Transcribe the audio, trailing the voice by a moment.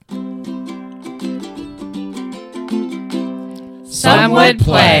Some would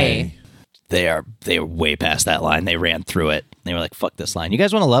play. They were way past that line. They ran through it. They were like, fuck this line. You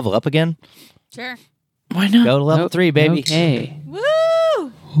guys want to level up again? Sure. Why not? Go to level 3, baby. Okay.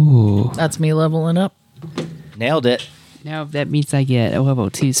 Woo! Ooh. That's me leveling up. Nailed it. Now that means I get a level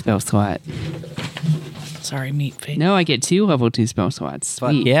 2 spell slot. Sorry, meat face. No, I get 2 level 2 spell slots.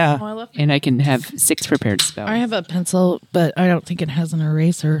 Fuck Sweet. yeah. Oh, I love. And I can have 6 prepared spells. I have a pencil, but I don't think it has an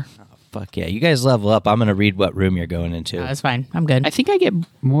eraser. Fuck yeah. You guys level up. I'm going to read what room you're going into. No, it's fine. I'm good. I think I get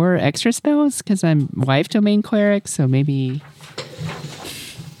more extra spells because I'm Life Domain Cleric, so maybe...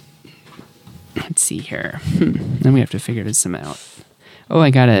 Let's see here. Then we have to figure this some out. Oh, I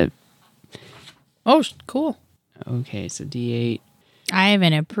got a... Oh, cool. Okay, so D8. I have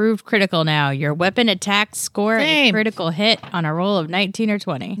an improved critical now. Your weapon attack score a Same. critical hit on a roll of 19 or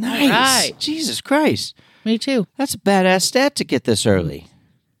 20. Nice. Right. Jesus Christ. Me too. That's a badass stat to get this early.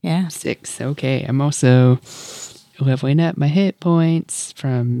 Yeah. 6. Okay, I'm also leveling up my hit points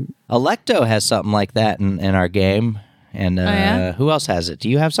from... Electo has something like that in our game. And yeah? who else has it? Do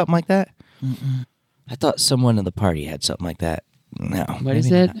you have something like that? I thought someone in the party had something like that. No. What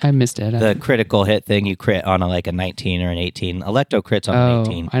is maybe it? not. I missed it. The critical hit thing you crit on a 19 or an 18. Electo crits on an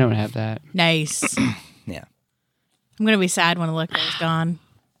 18. I don't have that. Nice. Yeah. I'm going to be sad when Electro's gone.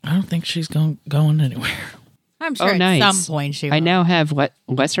 I don't think she's going anywhere. I'm sure Oh, nice. at some point she will. I now have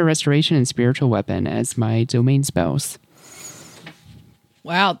Lesser Restoration and Spiritual Weapon as my domain spells.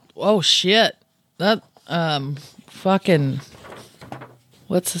 Wow. Oh shit. That fucking.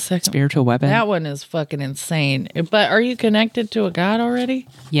 What's the second? Spiritual Weapon? That one is fucking insane. But are you connected to a god already?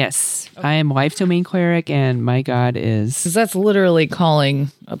 Yes. I am Life Domain Cleric, and my god Because is... that's literally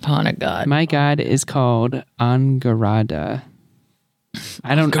calling upon a god. My god is called Angarada.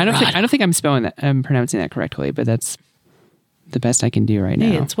 I don't think I'm pronouncing that correctly, but that's the best I can do right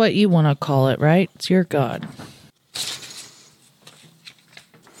Hey, now. it's what you want to call it, right? It's your god.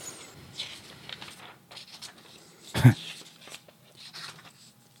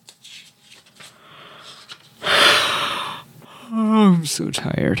 I'm so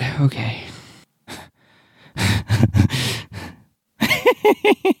tired. Okay.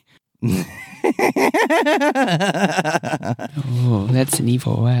 Oh, that's an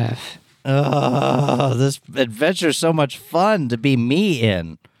evil laugh. Oh, this adventure's so much fun to be me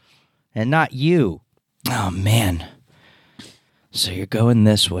in. And not you. Oh, man. So you're going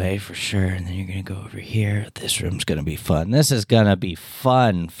this way for sure, and then you're going to go over here. This room's going to be fun. This is going to be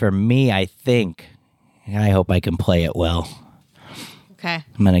fun for me, I think. I hope I can play it well. Okay.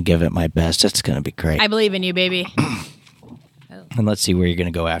 I'm going to give it my best. It's going to be great. I believe in you, baby. And let's see where you're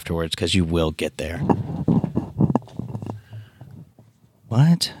going to go afterwards, because you will get there.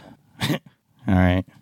 What? All right.